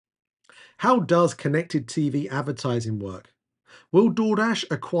How does connected TV advertising work? Will DoorDash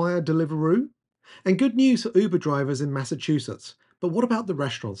acquire Deliveroo? And good news for Uber drivers in Massachusetts. But what about the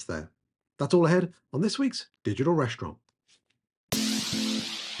restaurants there? That's all ahead on this week's Digital Restaurant.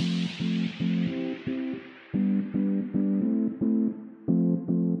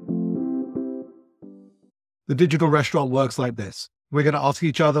 The Digital Restaurant works like this. We're going to ask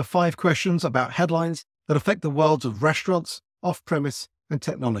each other 5 questions about headlines that affect the worlds of restaurants, off-premise, and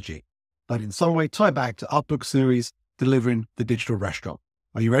technology, but in some way tie back to our book series, Delivering the Digital Restaurant.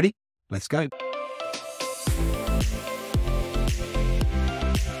 Are you ready? Let's go.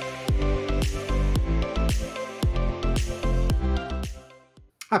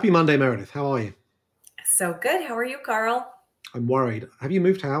 Happy Monday, Meredith. How are you? So good. How are you, Carl? I'm worried. Have you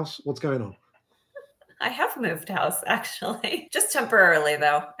moved house? What's going on? I have moved house, actually. Just temporarily,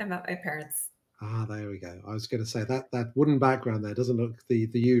 though. I'm at my parents'. Ah, there we go. I was going to say that wooden background there doesn't look the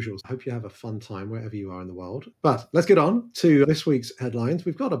usual. I hope you have a fun time wherever you are in the world. But let's get on to this week's headlines.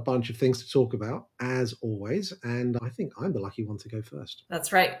 We've got a bunch of things to talk about, as always, and I think I'm the lucky one to go first.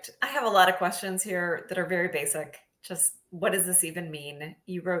 That's right. I have a lot of questions here that are very basic. Just what does this even mean?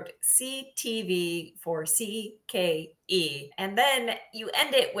 You wrote CTV for CKE, and then you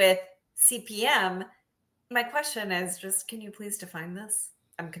end it with CPM. My question is just, can you please define this?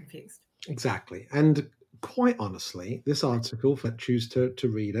 I'm confused. Exactly. And quite honestly, this article, if I choose to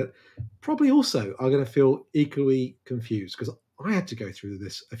read it, probably also are going to feel equally confused because I had to go through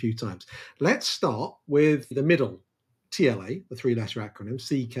this a few times. Let's start with the middle, TLA, the 3-letter acronym,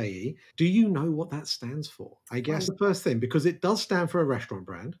 CKE. Do you know what that stands for? I guess the first thing, because it does stand for a restaurant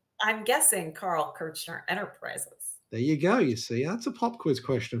brand. I'm guessing Carl Kirchner Enterprises. There you go, you see. That's a pop quiz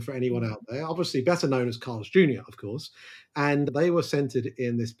question for anyone out there. Obviously, better known as Carl's Jr., of course. And they were centered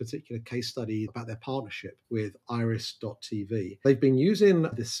in this particular case study about their partnership with Iris.tv. They've been using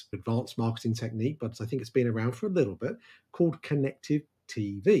this advanced marketing technique, but I think it's been around for a little bit, called connected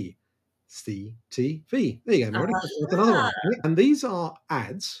TV. CTV. There you go, Meredith. That's another one. And these are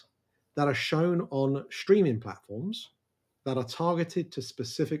ads that are shown on streaming platforms that are targeted to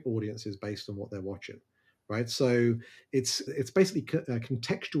specific audiences based on what they're watching. Right, so it's basically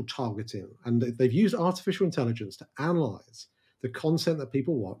contextual targeting, and they've used artificial intelligence to analyze the content that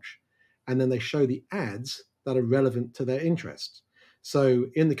people watch, and then they show the ads that are relevant to their interests. So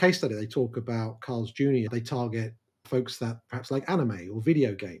in the case study, they talk about Carl's Jr. They target folks that perhaps like anime or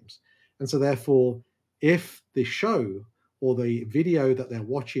video games, and so therefore, if the show or the video that they're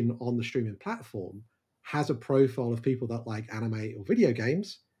watching on the streaming platform has a profile of people that like anime or video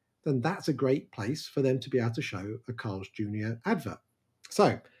games, then that's a great place for them to be able to show a Carl's Jr. advert.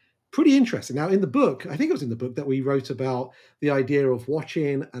 So pretty interesting. Now, in the book, I think it was in the book that we wrote about the idea of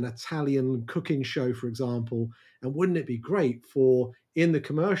watching an Italian cooking show, for example, and wouldn't it be great for, in the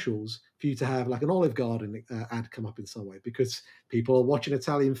commercials, for you to have like an Olive Garden ad come up in some way, because people are watching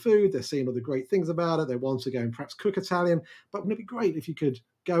Italian food, they're seeing all the great things about it, they want to go and perhaps cook Italian, but wouldn't it be great if you could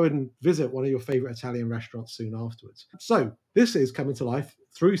go and visit one of your favorite Italian restaurants soon afterwards? So this is coming to life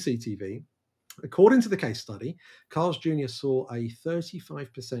through CTV. According to the case study, Carl's Jr. saw a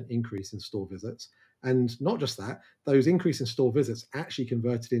 35% increase in store visits. And not just that, those increase in store visits actually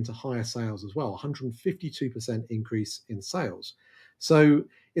converted into higher sales as well, 152% increase in sales. So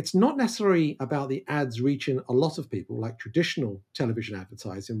it's not necessarily about the ads reaching a lot of people like traditional television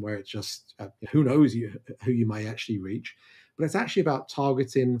advertising, where it's just who knows who you may actually reach, but it's actually about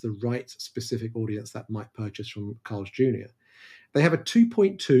targeting the right specific audience that might purchase from Carl's Jr. They have a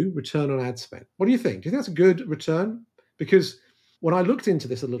 2.2 return on ad spend. What do you think? Do you think that's a good return? Because when I looked into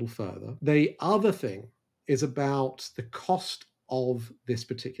this a little further, the other thing is about the cost of this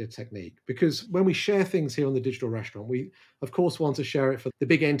particular technique. Because when we share things here on the Digital Restaurant, we, of course, want to share it for the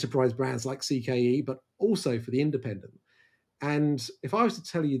big enterprise brands like CKE, but also for the independent. And if I was to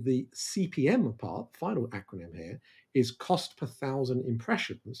tell you the CPM part, final acronym here, is cost per 1,000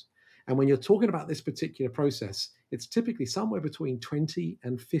 impressions. And when you're talking about this particular process, it's typically somewhere between $20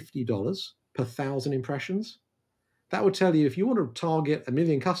 and $50 per 1,000 impressions. That would tell you if you want to target 1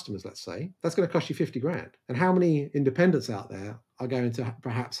 million customers, let's say, that's going to cost you 50 grand. And how many independents out there are going to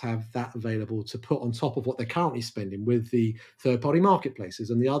perhaps have that available to put on top of what they're currently spending with the third-party marketplaces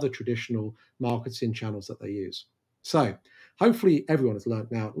and the other traditional marketing channels that they use? So hopefully everyone has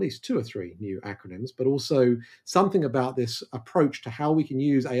learned now at least 2 or 3 new acronyms, but also something about this approach to how we can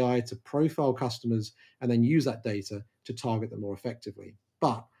use AI to profile customers and then use that data to target them more effectively.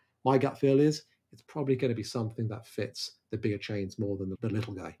 But my gut feel is it's probably going to be something that fits the bigger chains more than the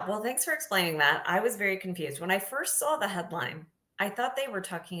little guy. Well, thanks for explaining that. I was very confused. When I first saw the headline, I thought they were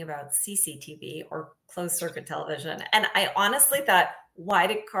talking about CCTV or closed circuit television. And I honestly thought, why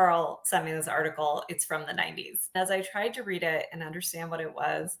did Carl send me this article? It's from the 90s. As I tried to read it and understand what it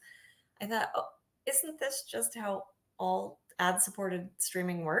was, I thought, oh, isn't this just how all ad supported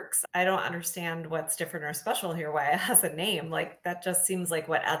streaming works? I don't understand what's different or special here, why it has a name. Like, that just seems like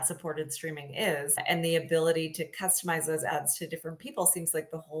what ad supported streaming is. And the ability to customize those ads to different people seems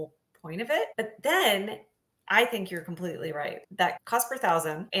like the whole point of it. But then I think you're completely right. That cost per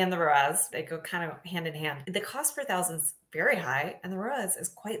thousand and the ROAS, they go kind of hand in hand. The cost per thousand is very high and the ROAS is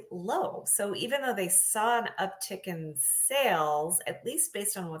quite low. So even though they saw an uptick in sales, at least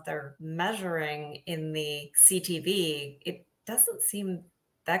based on what they're measuring in the CTV, it doesn't seem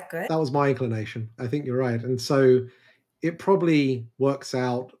that good. That was my inclination. I think you're right. And so it probably works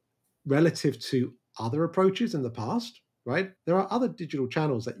out relative to other approaches in the past, right? There are other digital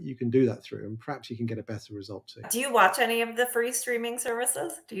channels that you can do that through, and perhaps you can get a better result too. Do you watch any of the free streaming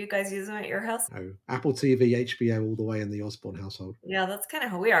services? Do you guys use them at your house? No, Apple TV, HBO, all the way in the Osborne household. Yeah, that's kind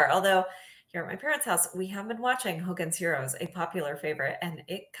of how we are. Although here at my parents' house, we have been watching Hogan's Heroes, a popular favorite, and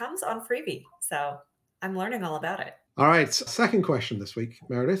it comes on freebie. So I'm learning all about it. All right, second question this week,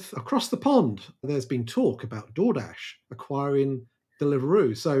 Meredith. Across the pond, there's been talk about DoorDash acquiring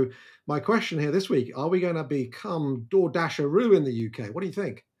Deliveroo. So my question here this week, are we going to become DoorDasheroo in the UK? What do you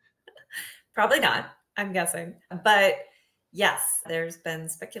think? Probably not, I'm guessing. But yes, there's been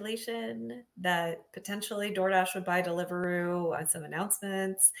speculation that potentially DoorDash would buy Deliveroo on some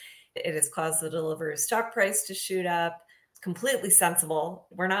announcements. It has caused the Deliveroo stock price to shoot up. It's completely sensible.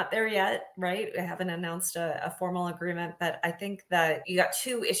 We're not there yet, right? We haven't announced a formal agreement, but I think that you got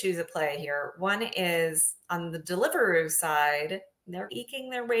two issues at play here. One is on the Deliveroo side, they're eking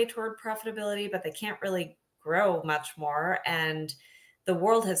their way toward profitability, but they can't really grow much more. And the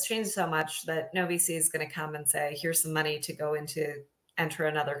world has changed so much that no VC is going to come and say, here's some money to go into enter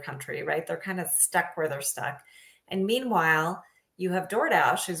another country, right? They're kind of stuck where they're stuck. And meanwhile, you have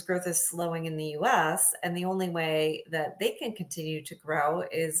DoorDash, whose growth is slowing in the US, and the only way that they can continue to grow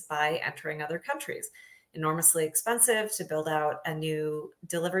is by entering other countries. Enormously expensive to build out a new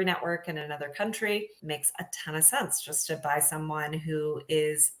delivery network in another country. Makes a ton of sense just to buy someone who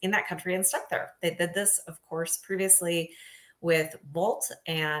is in that country and stuck there. They did this, of course, previously with Bolt,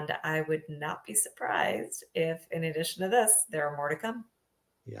 and I would not be surprised if, in addition to this, there are more to come.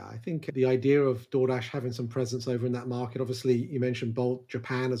 Yeah, I think the idea of DoorDash having some presence over in that market, obviously you mentioned Bolt,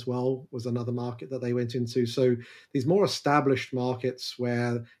 Japan as well was another market that they went into. So these more established markets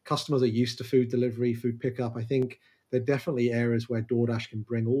where customers are used to food delivery, food pickup, I think they're definitely areas where DoorDash can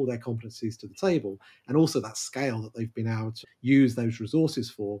bring all their competencies to the table, and also that scale that they've been able to use those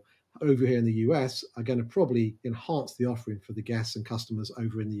resources for over here in the US are going to probably enhance the offering for the guests and customers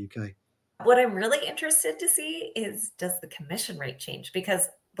over in the UK. What I'm really interested to see is, does the commission rate change? Because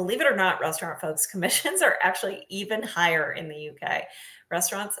believe it or not, restaurant folks, commissions are actually even higher in the UK.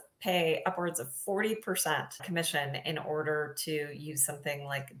 Restaurants pay upwards of 40% commission in order to use something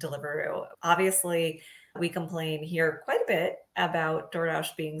like Deliveroo. Obviously, we complain here quite a bit about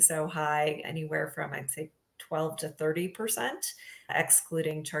DoorDash being so high, anywhere from, I'd say, 12 to 30%,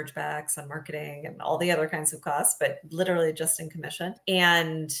 excluding chargebacks on marketing and all the other kinds of costs, but literally just in commission.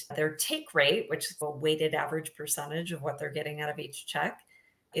 And their take rate, which is a weighted average percentage of what they're getting out of each check,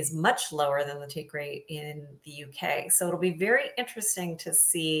 is much lower than the take rate in the UK. So it'll be very interesting to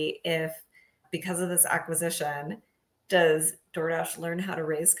see if, because of this acquisition, does DoorDash learn how to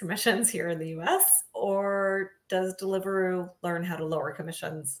raise commissions here in the US, or does Deliveroo learn how to lower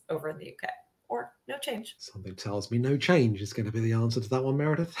commissions over in the UK? Or no change. Something tells me no change is going to be the answer to that one,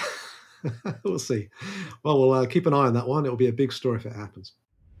 Meredith. We'll see. Well, we'll keep an eye on that one. It'll be a big story if it happens.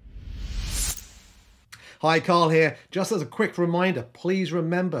 Hi, Carl here. Just as a quick reminder, please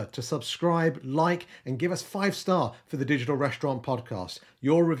remember to subscribe, like, and give us 5-star for the Digital Restaurant Podcast.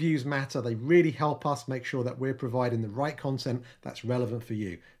 Your reviews matter. They really help us make sure that we're providing the right content that's relevant for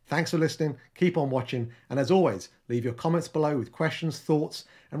you. Thanks for listening. Keep on watching. And as always, leave your comments below with questions, thoughts,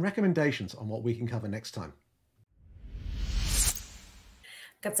 and recommendations on what we can cover next time.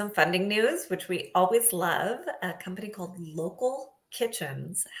 Got some funding news, which we always love. A company called Local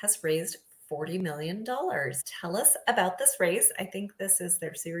Kitchens has raised $40 million. Tell us about this raise. I think this is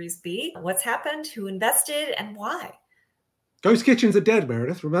their Series B. What's happened? Who invested and why? Ghost kitchens are dead,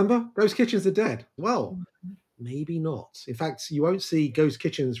 Meredith. Remember? Ghost kitchens are dead. Well, maybe not. In fact, you won't see ghost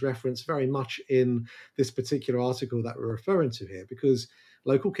kitchens referenced very much in this particular article that we're referring to here, because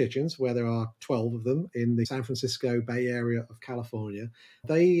Local Kitchens, where there are 12 of them in the San Francisco Bay Area of California,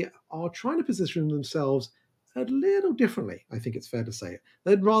 they are trying to position themselves a little differently, I think it's fair to say.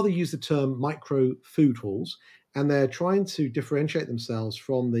 They'd rather use the term micro food halls, and they're trying to differentiate themselves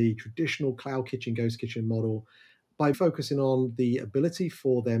from the traditional cloud kitchen, ghost kitchen model by focusing on the ability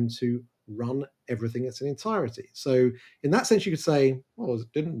for them to run everything in its entirety. So in that sense, you could say, well,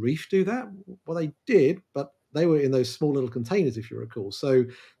 didn't Reef do that? Well, they did, but they were in those small little containers, if you recall. So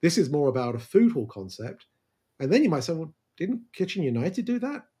this is more about a food hall concept. And then you might say, well, didn't Kitchen United do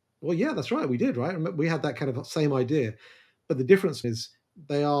that? Well, yeah, that's right. We did, right? And we had that kind of same idea. But the difference is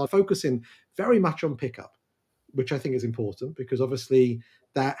they are focusing very much on pickup, which I think is important because obviously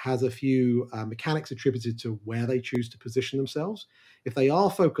that has a few mechanics attributed to where they choose to position themselves. If they are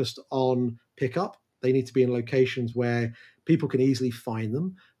focused on pickup, they need to be in locations where people can easily find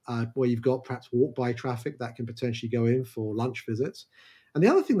them, where you've got perhaps walk by traffic that can potentially go in for lunch visits. And the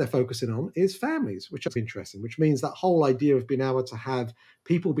other thing they're focusing on is families, which is interesting, which means that whole idea of being able to have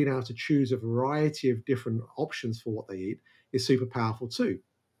people being able to choose a variety of different options for what they eat is super powerful too,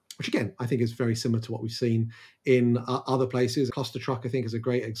 which again, I think is very similar to what we've seen in other places. Costa Truck, I think, is a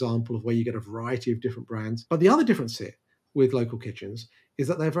great example of where you get a variety of different brands. But the other difference here with local kitchens is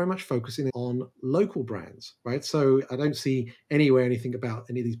that they're very much focusing on local brands, right? So I don't see anywhere anything about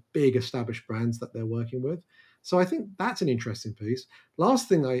any of these big established brands that they're working with. So I think that's an interesting piece. Last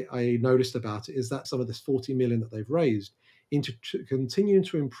thing I noticed about it is that some of this 40 million that they've raised into continuing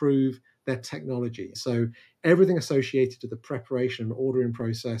to improve their technology. So everything associated to the preparation and ordering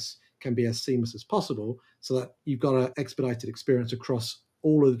process can be as seamless as possible so that you've got an expedited experience across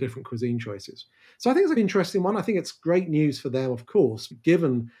all of the different cuisine choices. So I think it's an interesting one. I think it's great news for them, of course,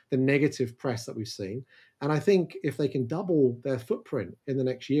 given the negative press that we've seen. And I think if they can double their footprint in the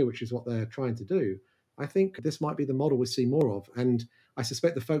next year, which is what they're trying to do, I think this might be the model we see more of. And I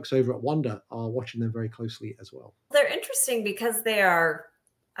suspect the folks over at Wonder are watching them very closely as well. They're interesting because they are,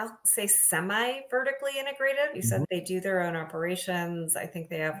 I'll say, semi-vertically integrated. You said they do their own operations. I think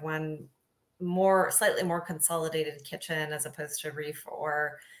they have one slightly more consolidated kitchen as opposed to Reef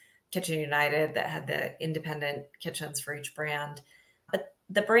or Kitchen United that had the independent kitchens for each brand. But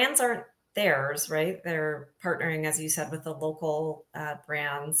the brands aren't theirs, right? They're partnering, as you said, with the local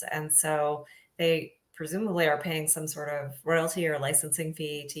brands. And so they presumably are paying some sort of royalty or licensing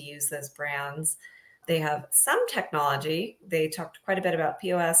fee to use those brands. They have some technology. They talked quite a bit about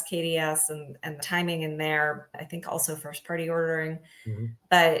POS, KDS, and timing in there. I think also first party ordering.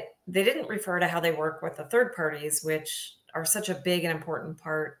 But they didn't refer to how they work with the third parties, which are such a big and important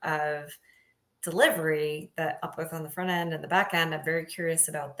part of delivery that up with on the front end and the back end. I'm very curious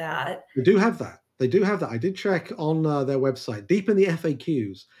about that. They do have that. They do have that. I did check on their website, deep in the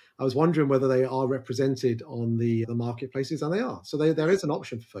FAQs. I was wondering whether they are represented on the marketplaces, and they are. So there is an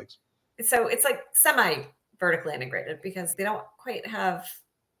option for folks. So it's like semi vertically integrated because they don't quite have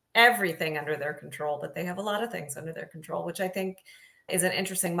everything under their control, but they have a lot of things under their control, which I think is an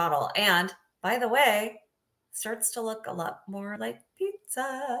interesting model. And by the way, starts to look a lot more like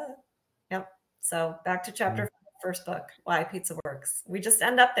pizza. Yep. So back to chapter 5, first book, Why Pizza Works. We just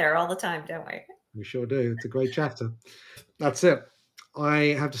end up there all the time, don't we? We sure do. It's a great chapter. That's it.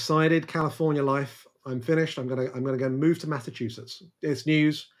 I have decided California life. I'm finished. I'm gonna go move to Massachusetts. It's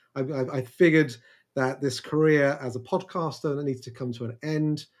news. I figured that this career as a podcaster needs to come to an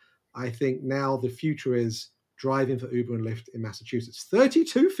end. I think now the future is driving for Uber and Lyft in Massachusetts.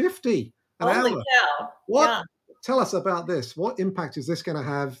 $32.50 an Holy hour. cow. What? Yeah. Tell us about this. What impact is this going to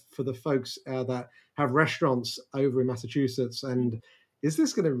have for the folks that have restaurants over in Massachusetts? And is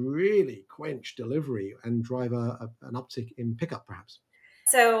this going to really quench delivery and drive an uptick in pickup, perhaps?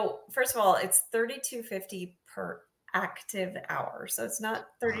 So first of all, it's $32.50 per active hour. So it's not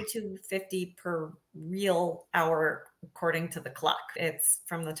 $32.50 per real hour according to the clock. It's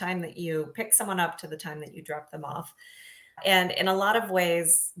from the time that you pick someone up to the time that you drop them off. And in a lot of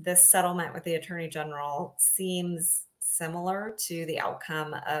ways, this settlement with the Attorney General seems similar to the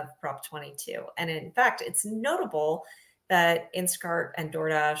outcome of Prop 22. And in fact, it's notable that Instacart and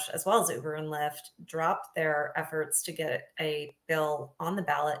DoorDash, as well as Uber and Lyft, dropped their efforts to get a bill on the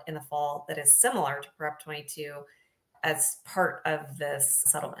ballot in the fall that is similar to Prop 22 as part of this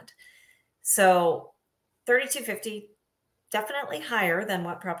settlement. So $32.50, definitely higher than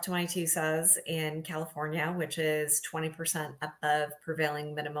what Prop 22 says in California, which is 20% above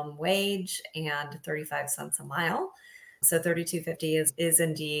prevailing minimum wage and 35 cents a mile. So $32.50 is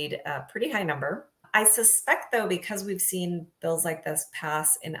indeed a pretty high number. I suspect, though, because we've seen bills like this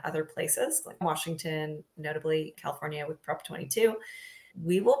pass in other places, like Washington, notably California with Prop 22,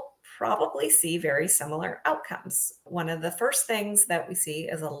 we will probably see very similar outcomes. One of the first things that we see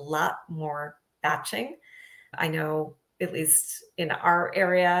is a lot more batching. I know, at least in our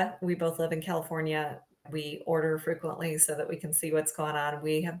area, we both live in California. We order frequently so that we can see what's going on.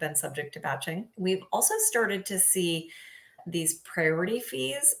 We have been subject to batching. We've also started to see these priority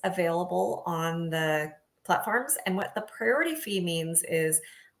fees available on the platforms. And what the priority fee means is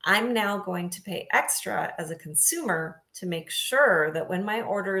I'm now going to pay extra as a consumer to make sure that when my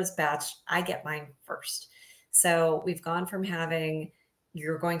order is batched, I get mine first. So we've gone from having,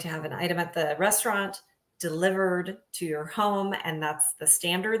 you're going to have an item at the restaurant delivered to your home, and that's the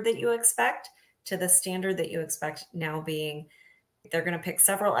standard that you expect, to the standard that you expect now being they're going to pick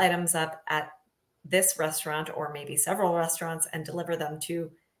several items up at this restaurant or maybe several restaurants and deliver them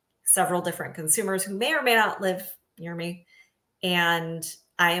to several different consumers who may or may not live near me. And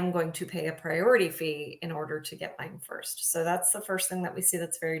I am going to pay a priority fee in order to get mine first. So that's the first thing that we see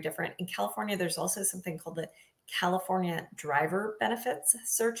that's very different. In California, there's also something called the California Driver Benefits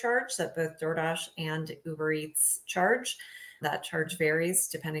Surcharge that both DoorDash and Uber Eats charge. That charge varies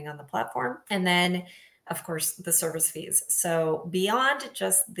depending on the platform. And then, of course, the service fees. So beyond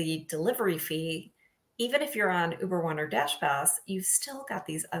just the delivery fee, even if you're on Uber One or DashPass, you've still got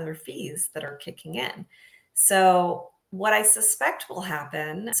these other fees that are kicking in. So what I suspect will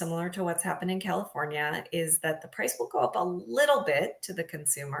happen, similar to what's happened in California, is that the price will go up a little bit to the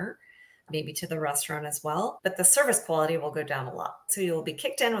consumer, maybe to the restaurant as well, but the service quality will go down a lot. So you'll be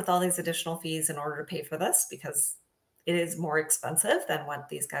kicked in with all these additional fees in order to pay for this because it is more expensive than what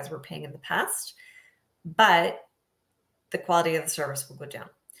these guys were paying in the past, but the quality of the service will go down.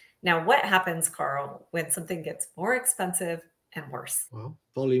 Now, what happens, Carl, when something gets more expensive and worse? Well,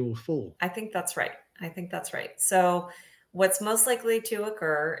 volume will fall. I think that's right. I think that's right. So what's most likely to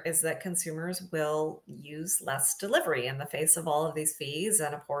occur is that consumers will use less delivery in the face of all of these fees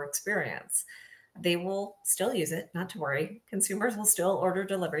and a poor experience. They will still use it, not to worry. Consumers will still order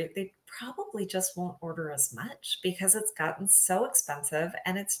delivery. They probably just won't order as much because it's gotten so expensive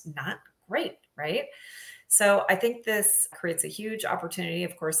and it's not great, right? So I think this creates a huge opportunity.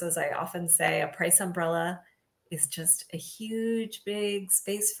 Of course, as I often say, a price umbrella is just a huge, big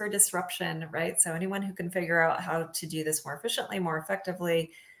space for disruption, right? So anyone who can figure out how to do this more efficiently, more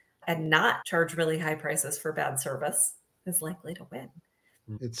effectively, and not charge really high prices for bad service is likely to win.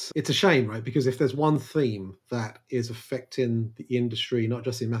 It's a shame, right? Because if there's one theme that is affecting the industry, not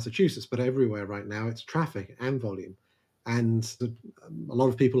just in Massachusetts, but everywhere right now, it's traffic and volume. And a lot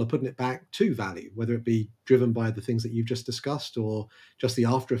of people are putting it back to value, whether it be driven by the things that you've just discussed or just the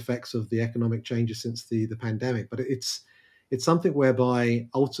after effects of the economic changes since the pandemic. But it's something whereby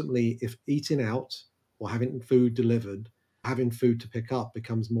ultimately, if eating out or having food delivered, having food to pick up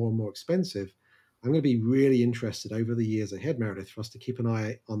becomes more and more expensive, I'm going to be really interested over the years ahead, Meredith, for us to keep an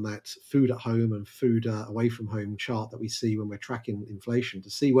eye on that food at home and food away from home chart that we see when we're tracking inflation to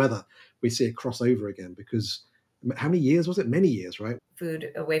see whether we see it cross over again. Because how many years was it? Many years, right?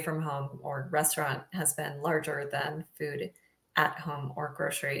 Food away from home or restaurant has been larger than food at home or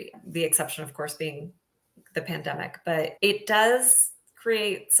grocery, the exception, of course, being the pandemic. But it does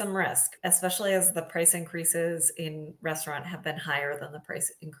create some risk, especially as the price increases in restaurant have been higher than the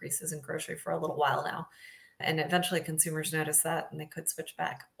price increases in grocery for a little while now. And eventually consumers notice that and they could switch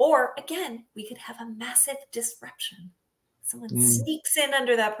back. Or again, we could have a massive disruption. Someone sneaks in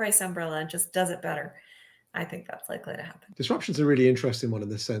under that price umbrella and just does it better. I think that's likely to happen. Disruption's a really interesting one in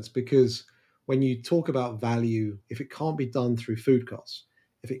this sense because when you talk about value, if it can't be done through food costs,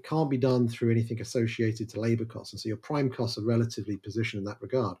 if it can't be done through anything associated to labor costs, and so your prime costs are relatively positioned in that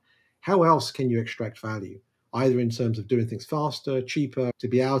regard, how else can you extract value? Either in terms of doing things faster, cheaper, to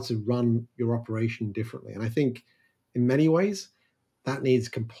be able to run your operation differently. And I think in many ways, that needs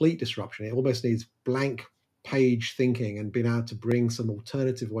complete disruption. It almost needs blank page thinking and being able to bring some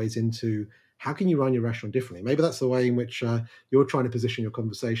alternative ways into how can you run your restaurant differently. Maybe that's the way in which you're trying to position your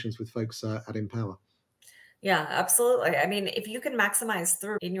conversations with folks at Empower. Yeah, absolutely. I mean, if you can maximize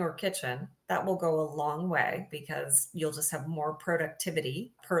through in your kitchen, that will go a long way because you'll just have more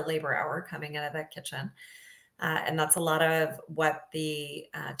productivity per labor hour coming out of that kitchen. And that's a lot of what the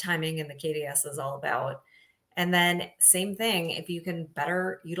timing and the KDS is all about. And then same thing, if you can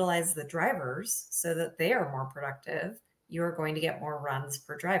better utilize the drivers so that they are more productive, you're going to get more runs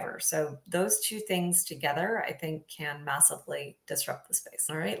per driver. So those two things together, I think can massively disrupt the space.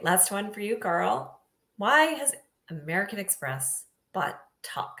 All right, last one for you, Carl. Why has American Express bought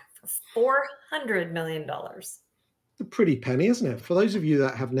Talk for $400 million? A pretty penny, isn't it? For those of you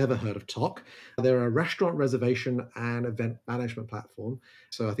that have never heard of Tock, they're a restaurant reservation and event management platform.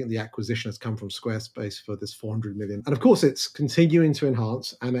 So I think the acquisition has come from Squarespace for this 400 million. And of course, it's continuing to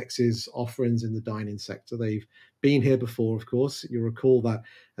enhance Amex's offerings in the dining sector. They've been here before, of course. You'll recall that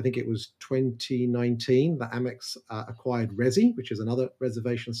I think it was 2019 that Amex acquired Resi, which is another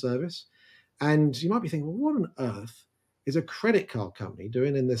reservation service. And you might be thinking, well, what on earth is a credit card company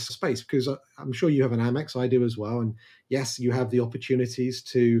doing in this space? Because I'm sure you have an Amex, I do as well. And yes, you have the opportunities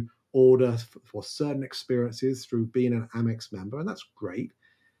to order for certain experiences through being an Amex member, and that's great.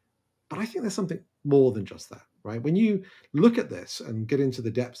 But I think there's something more than just that, right? When you look at this and get into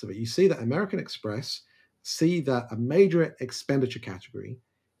the depths of it, you see that American Express see that a major expenditure category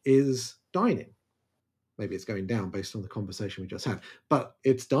is dining. Maybe it's going down based on the conversation we just had, but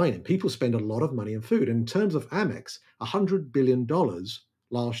it's dining. People spend a lot of money on food. And in terms of Amex, $100 billion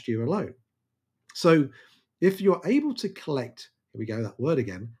last year alone. So if you're able to collect, here we go, that word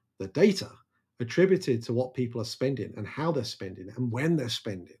again, the data attributed to what people are spending and how they're spending and when they're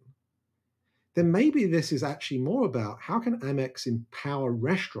spending, then maybe this is actually more about how can Amex empower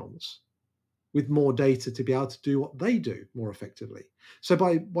restaurants with more data to be able to do what they do more effectively. So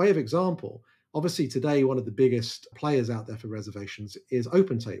by way of example, obviously today, one of the biggest players out there for reservations is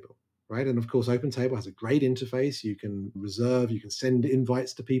OpenTable, right? And of course, OpenTable has a great interface. You can reserve, you can send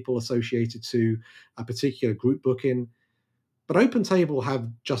invites to people associated to a particular group booking. But OpenTable have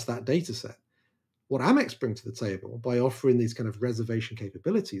just that data set. What Amex bring to the table by offering these kind of reservation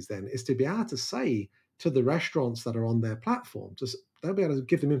capabilities then is to be able to say to the restaurants that are on their platform, they'll be able to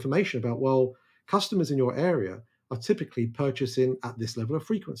give them information about, well, customers in your area are typically purchasing at this level of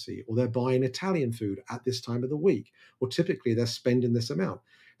frequency, or they're buying Italian food at this time of the week, or typically they're spending this amount.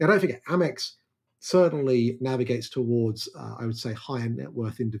 Now, don't forget, Amex certainly navigates towards, I would say, higher net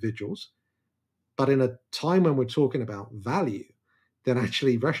worth individuals. But in a time when we're talking about value, then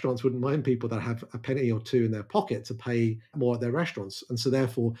actually restaurants wouldn't mind people that have a penny or two in their pocket to pay more at their restaurants. And so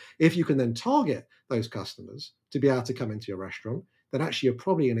therefore, if you can then target those customers to be able to come into your restaurant, then actually you're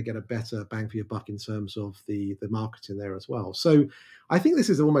probably going to get a better bang for your buck in terms of the marketing there as well. So I think this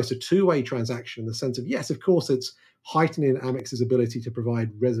is almost a two-way transaction in the sense of, yes, of course, it's heightening Amex's ability to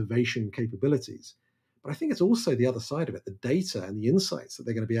provide reservation capabilities. But I think it's also the other side of it, the data and the insights that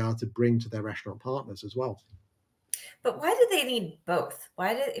they're going to be able to bring to their restaurant partners as well. But why do they need both?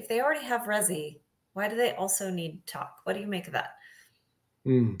 If they already have Resi, why do they also need Talk? What do you make of that?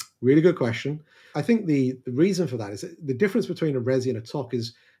 Really good question. I think the reason for that is that the difference between a Resi and a Talk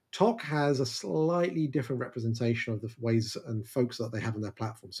is Talk has a slightly different representation of the ways and folks that they have on their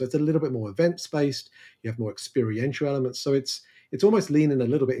platform. So it's a little bit more events-based. You have more experiential elements. So it's almost leaning a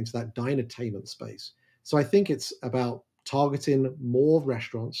little bit into that dine-attainment space. So I think it's about targeting more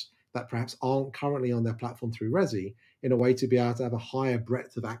restaurants that perhaps aren't currently on their platform through Resi in a way to be able to have a higher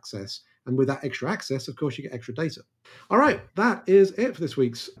breadth of access. And with that extra access, of course, you get extra data. All right, that is it for this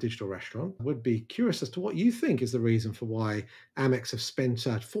week's Digital Restaurant. I would be curious as to what you think is the reason for why Amex have spent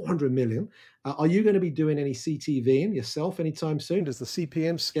 $400 million. Are you going to be doing any CTVing yourself anytime soon? Does the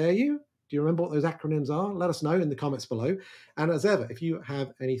CPM scare you? Do you remember what those acronyms are? Let us know in the comments below. And as ever, if you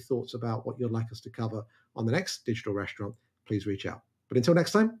have any thoughts about what you'd like us to cover on the next Digital Restaurant, please reach out. But until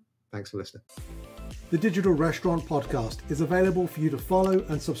next time, thanks for listening. The Digital Restaurant Podcast is available for you to follow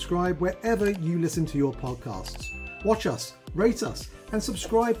and subscribe wherever you listen to your podcasts. Watch us, rate us, and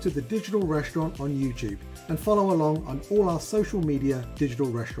subscribe to The Digital Restaurant on YouTube, and follow along on all our social media Digital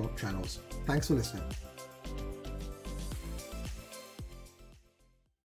Restaurant channels. Thanks for listening.